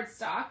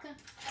cardstock.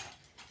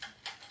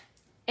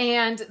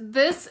 And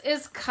this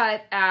is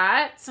cut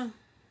at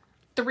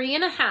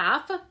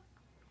 3.5.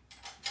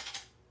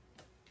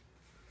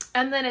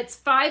 And then it's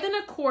 5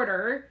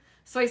 1/4,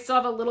 so I still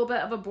have a little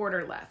bit of a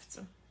border left.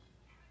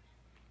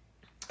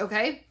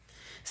 Okay,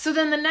 so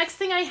then the next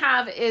thing I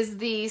have is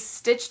the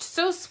Stitched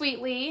So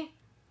Sweetly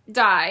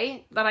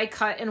die that I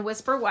cut in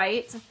Whisper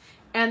White.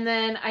 And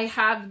then I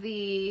have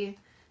the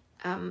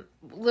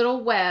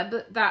little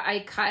web that I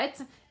cut,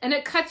 and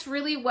it cuts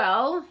really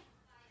well.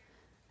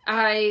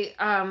 I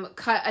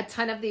cut a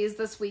ton of these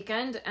this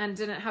weekend and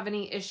didn't have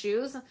any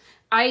issues.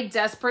 I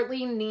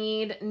desperately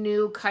need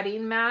new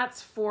cutting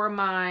mats for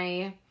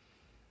my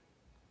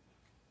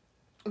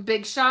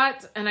Big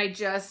Shot, and I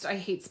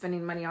hate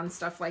spending money on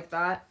stuff like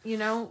that, you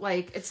know?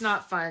 Like, it's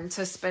not fun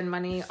to spend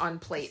money on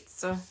plates.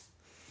 So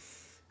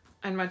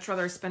I'd much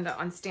rather spend it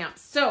on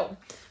stamps. So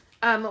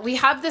we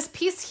have this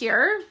piece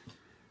here.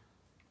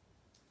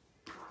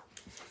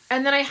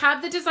 And then I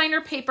have the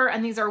designer paper,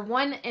 and these are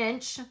 1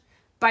 inch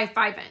by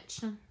 5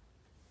 inch.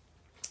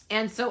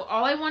 And so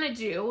all I want to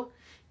do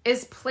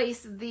is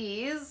place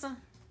these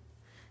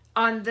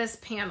on this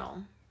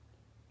panel.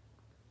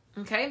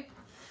 Okay,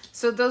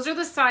 so those are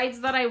the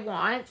sides that I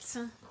want,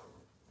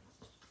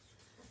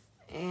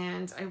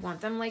 and I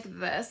want them like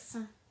this.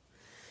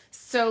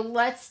 So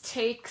let's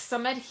take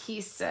some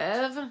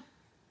adhesive.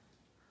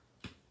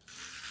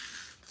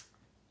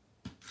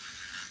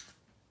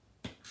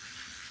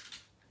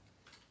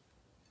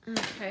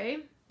 Okay,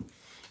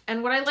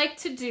 and what I like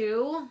to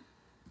do,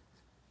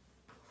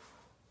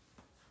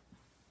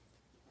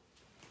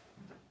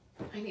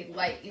 I need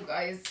light, you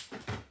guys.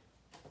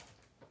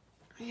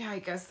 Yeah, I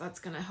guess that's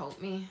gonna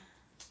help me.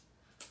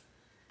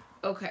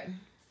 Okay,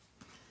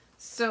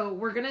 so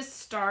we're gonna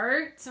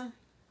start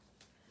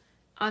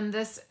on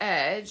this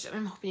edge, and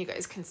I'm hoping you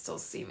guys can still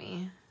see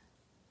me.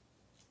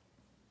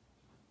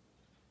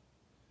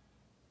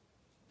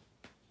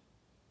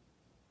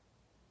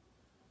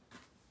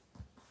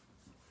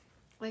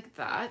 Like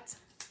that.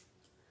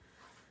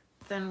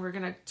 Then we're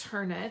gonna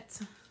turn it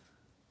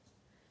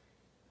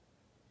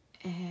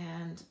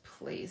and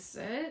place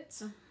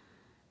it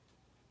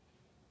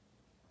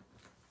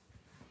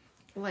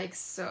like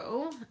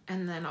so,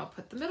 and then I'll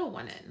put the middle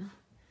one in.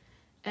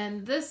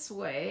 And this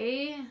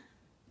way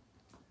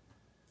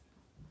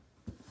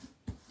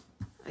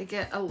I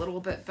get a little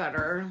bit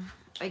better.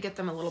 I get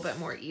them a little bit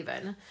more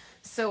even.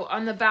 So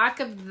on the back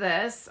of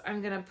this,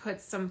 I'm gonna put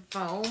some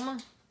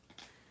foam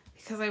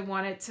because I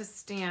want it to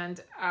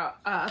stand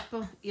up.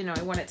 You know,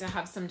 I want it to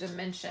have some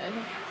dimension.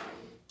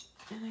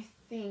 And I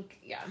think,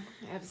 yeah,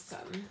 I have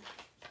some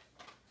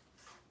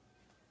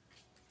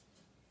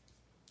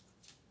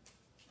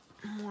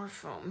more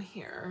foam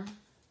here.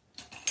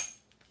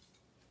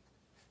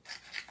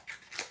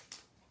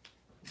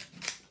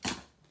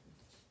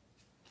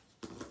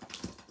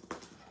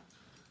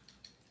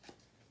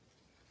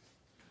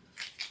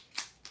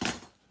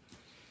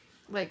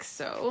 Like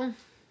so.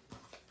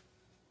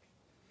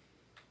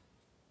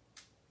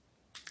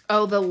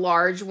 Oh, the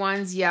large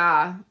ones.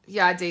 Yeah.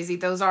 Yeah, Daisy,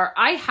 those are,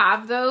 I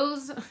have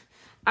those.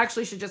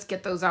 Actually should just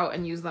get those out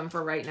and use them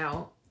for right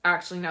now.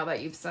 Actually, now that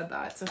you've said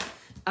that. So,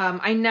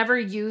 I never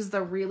use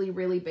the really,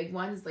 really big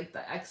ones, like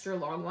the extra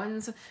long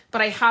ones,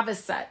 but I have a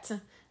set.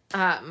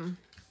 And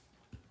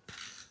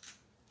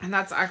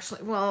that's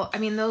actually, well, I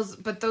mean,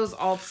 those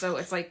also,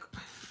 it's like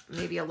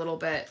maybe a little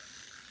bit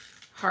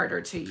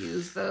harder to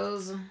use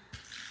those.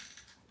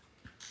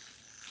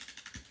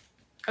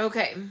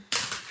 Okay.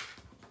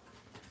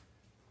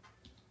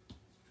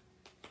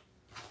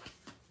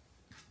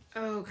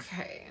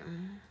 Okay.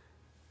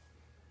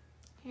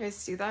 You guys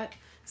see that?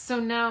 So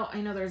now,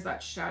 I know there's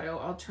that shadow.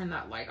 I'll turn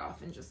that light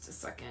off in just a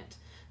second.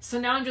 So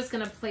now I'm just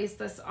going to place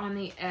this on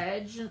the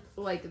edge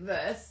like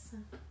this.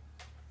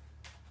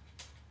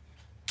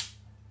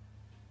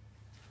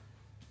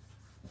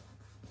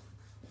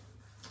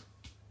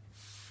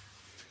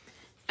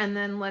 And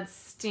then let's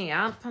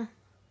stamp.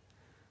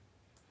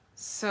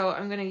 So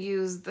I'm going to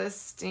use this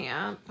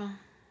stamp.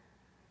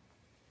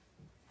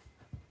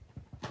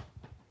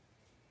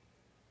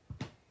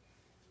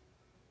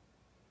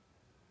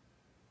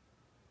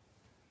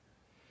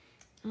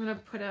 I'm going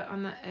to put it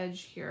on the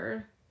edge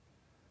here.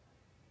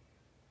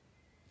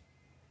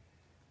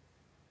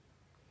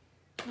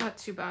 Not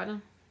too bad. I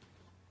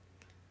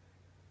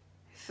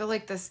feel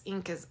like this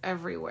ink is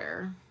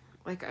everywhere.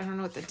 Like, I don't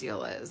know what the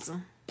deal is.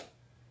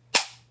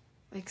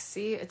 Like,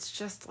 see, it's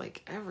just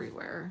like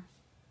everywhere.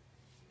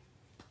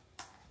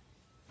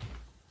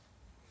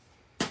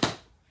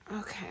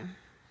 Okay.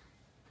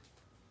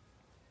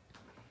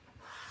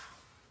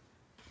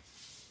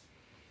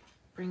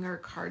 Bring our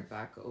card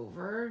back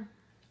over.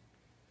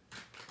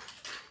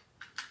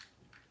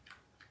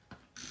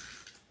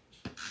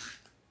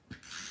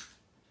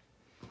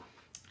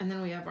 And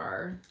then we have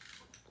our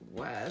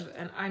web,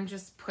 and I'm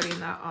just putting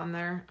that on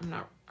there.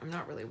 I'm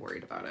not really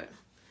worried about it.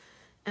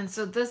 And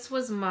so this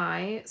was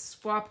my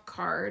swap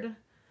card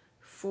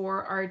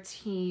for our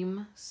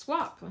team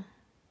swap.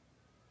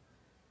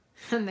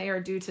 And they are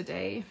due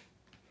today.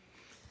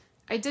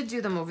 I did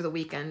do them over the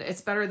weekend. It's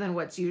better than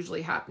what's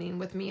usually happening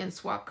with me and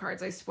swap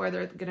cards. I swear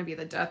they're going to be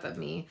the death of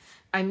me.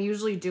 I'm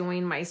usually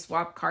doing my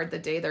swap card the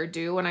day they're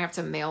due, and I have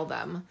to mail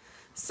them.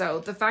 So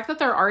the fact that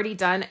they're already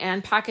done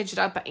and packaged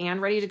up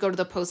and ready to go to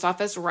the post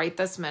office right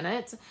this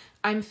minute,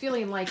 I'm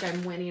feeling like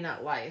I'm winning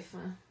at life.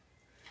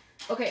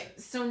 Okay,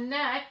 so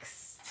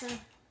next,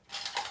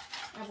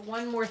 I have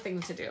one more thing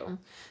to do.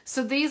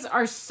 So these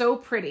are so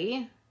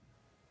pretty.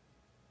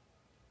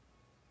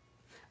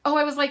 Oh,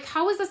 I was like,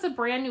 how is this a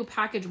brand new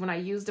package when I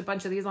used a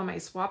bunch of these on my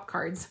swap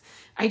cards?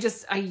 I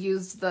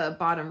used the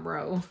bottom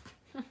row.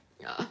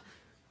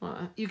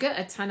 You get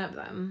a ton of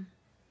them.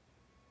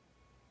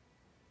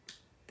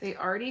 They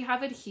already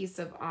have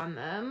adhesive on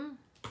them.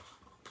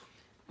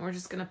 We're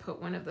just going to put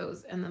one of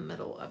those in the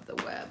middle of the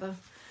web,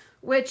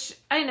 which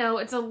I know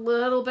it's a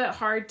little bit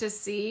hard to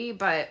see,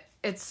 but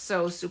it's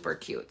so super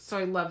cute. So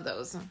I love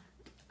those.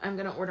 I'm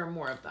going to order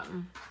more of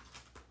them.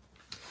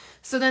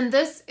 So then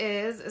this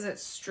is it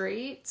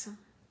straight?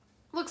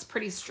 Looks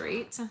pretty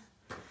straight.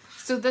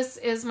 So this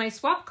is my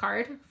swap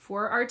card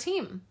for our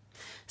team.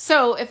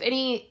 So if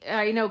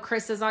I know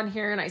Chris is on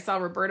here and I saw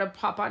Roberta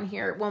pop on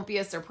here, it won't be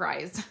a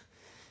surprise.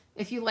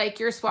 If you like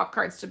your swap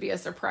cards to be a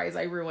surprise,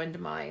 I ruined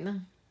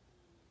mine.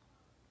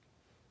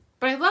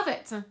 But I love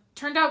it.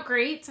 Turned out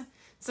great.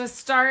 It's the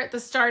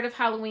start of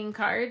Halloween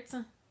cards.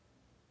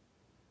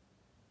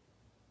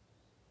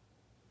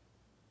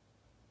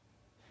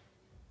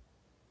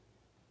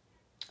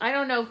 I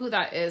don't know who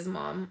that is,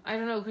 Mom. I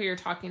don't know who you're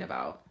talking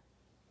about.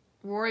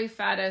 Rory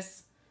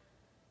Faddis.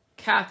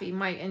 Kathy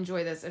might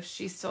enjoy this if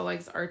she still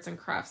likes arts and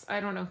crafts.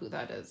 I don't know who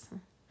that is.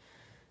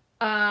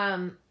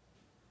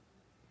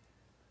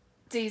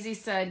 Daisy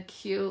said,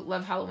 cute,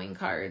 love Halloween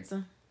cards.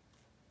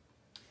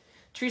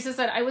 Teresa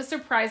said, I was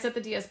surprised at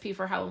the DSP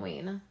for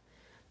Halloween.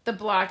 The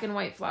black and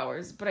white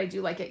flowers, but I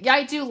do like it. Yeah,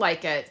 I do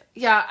like it.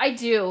 Yeah, I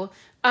do.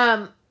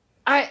 I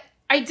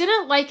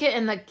didn't like it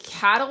in the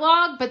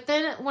catalog, but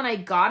then when I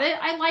got it,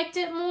 I liked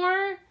it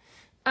more.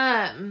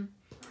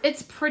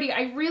 It's pretty.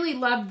 I really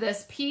love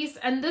this piece.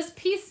 And this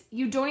piece,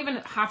 you don't even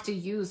have to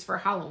use for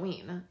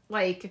Halloween.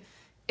 Like,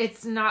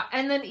 it's not.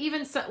 And then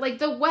even so, like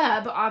the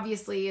web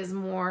obviously is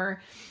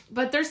more,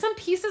 but there's some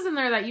pieces in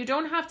there that you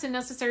don't have to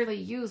necessarily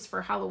use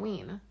for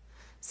Halloween.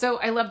 So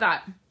I love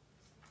that.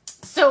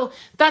 So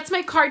that's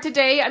my card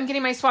today. I'm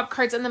getting my swap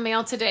cards in the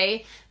mail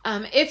today.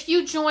 If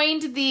you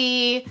joined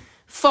the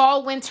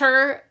fall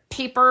winter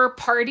paper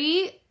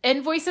party,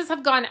 invoices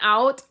have gone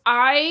out.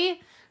 I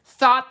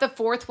thought the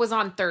 4th was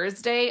on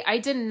Thursday. I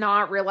did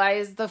not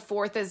realize the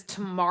 4th is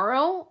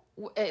tomorrow.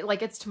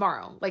 Like it's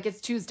tomorrow, like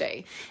it's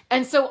Tuesday.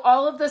 And so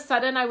all of a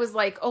sudden I was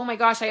like, oh my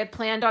gosh, I had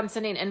planned on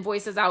sending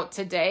invoices out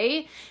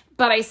today,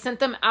 but I sent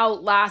them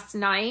out last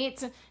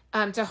night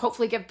to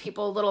hopefully give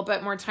people a little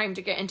bit more time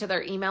to get into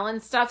their email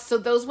and stuff. So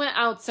those went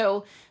out.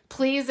 So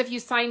please, if you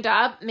signed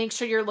up, make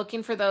sure you're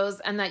looking for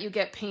those and that you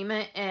get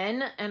payment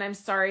in. And I'm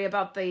sorry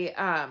about the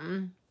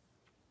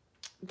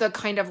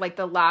kind of like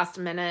the last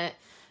minute,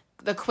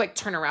 the quick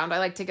turnaround. I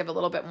like to give a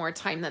little bit more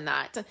time than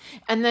that.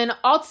 And then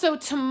also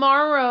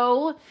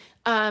tomorrow,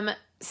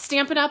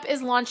 Stampin' Up!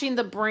 Is launching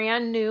the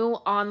brand new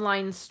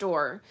online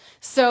store.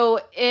 So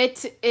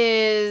it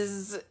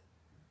is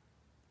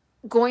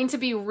going to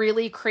be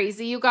really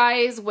crazy, you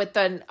guys, with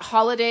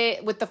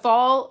the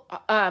fall,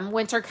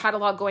 winter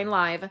catalog going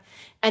live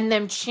and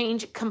them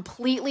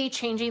completely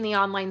changing the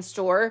online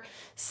store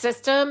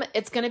system.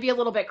 It's going to be a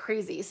little bit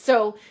crazy.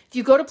 So if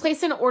you go to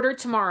place an order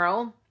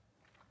tomorrow,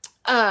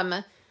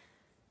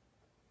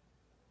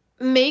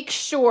 make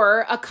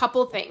sure a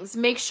couple things.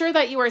 Make sure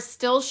that you are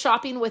still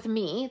shopping with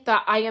me,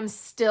 that I am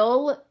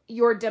still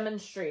your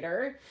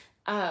demonstrator.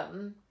 I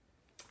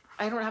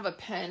don't have a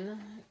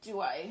pen, do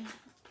I?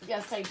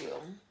 Yes, I do.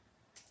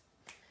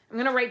 I'm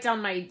going to write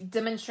down my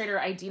demonstrator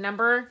ID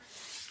number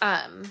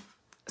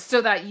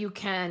so that you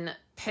can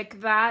pick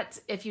that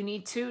if you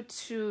need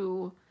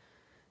to.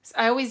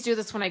 I always do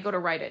this when I go to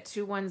write it.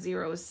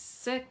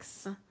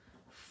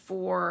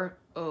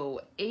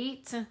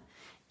 2106408.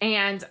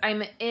 And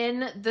I'm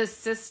in the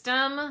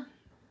system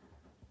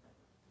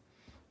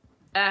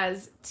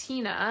as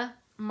Tina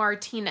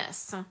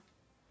Martinez.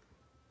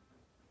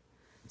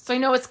 So I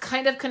know it's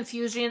kind of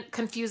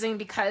confusing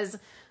because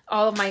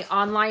all of my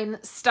online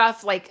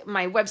stuff, like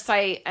my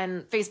website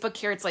and Facebook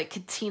here, it's like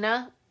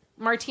Katina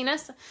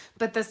Martinez,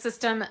 but the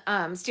system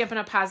Stampin'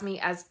 Up! Has me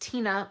as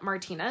Tina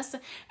Martinez,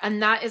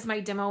 and that is my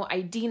demo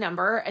ID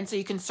number, and so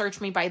you can search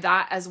me by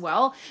that as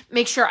well.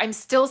 Make sure I'm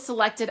still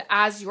selected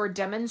as your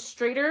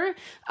demonstrator.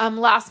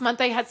 Last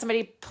month I had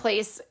somebody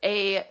place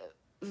a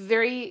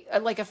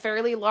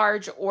fairly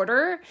large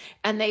order,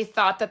 and they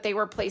thought that they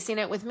were placing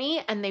it with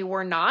me, and they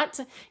were not,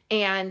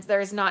 and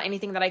there's not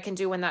anything that I can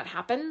do when that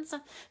happens.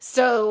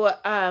 So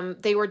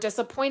they were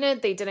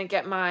disappointed. They didn't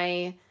get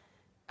my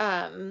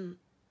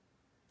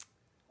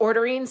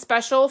ordering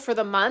special for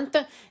the month,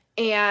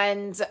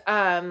 and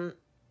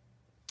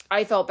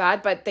I felt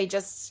bad, but they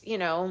just, you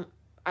know,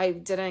 I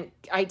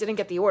didn't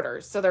get the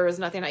order, so there was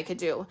nothing I could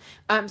do.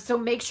 So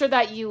make sure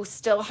that you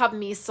still have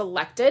me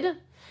selected.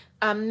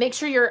 Make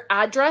sure your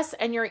address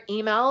and your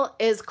email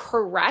is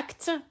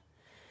correct.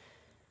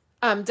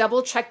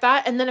 Double check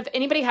that. And then if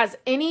anybody has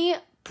any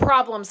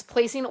problems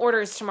placing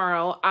orders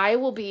tomorrow, I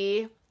will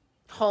be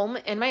home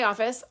in my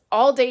office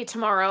all day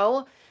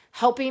tomorrow,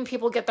 helping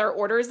people get their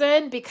orders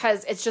in,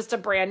 because it's just a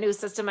brand new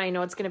system. I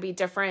know it's going to be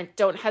different.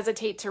 Don't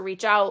hesitate to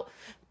reach out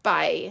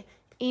by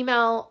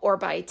email or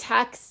by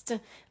text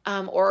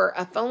or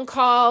a phone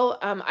call.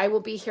 I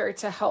will be here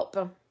to help.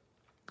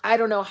 I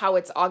don't know how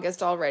it's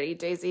August already,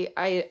 Daisy.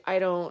 I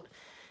don't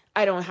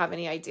have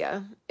any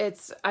idea.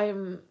 It's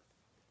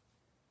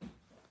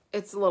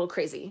a little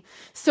crazy.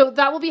 So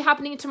that will be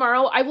happening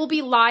tomorrow. I will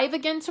be live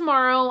again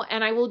tomorrow,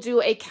 and I will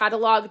do a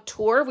catalog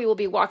tour. We will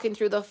be walking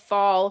through the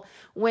fall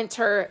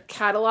winter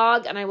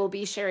catalog, and I will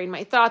be sharing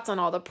my thoughts on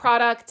all the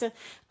product.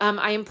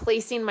 I am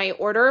placing my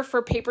order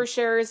for paper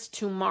shares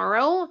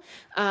tomorrow.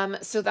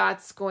 So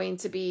that's going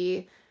to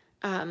be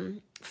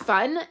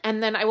fun.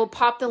 And then I will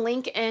pop the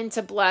link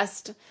into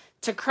Blessed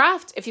to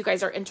Craft if you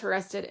guys are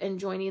interested in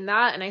joining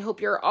that. And I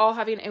hope you're all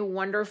having a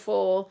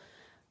wonderful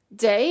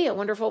day, a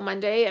wonderful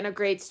Monday, and a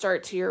great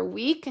start to your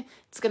week.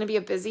 It's going to be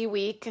a busy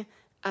week.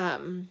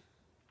 I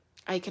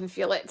can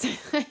feel it.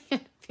 I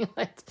can feel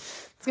it.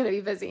 It's going to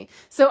be busy.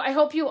 So I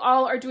hope you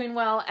all are doing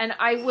well, and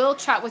I will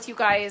chat with you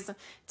guys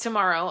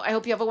tomorrow. I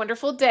hope you have a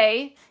wonderful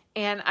day,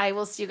 and I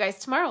will see you guys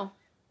tomorrow.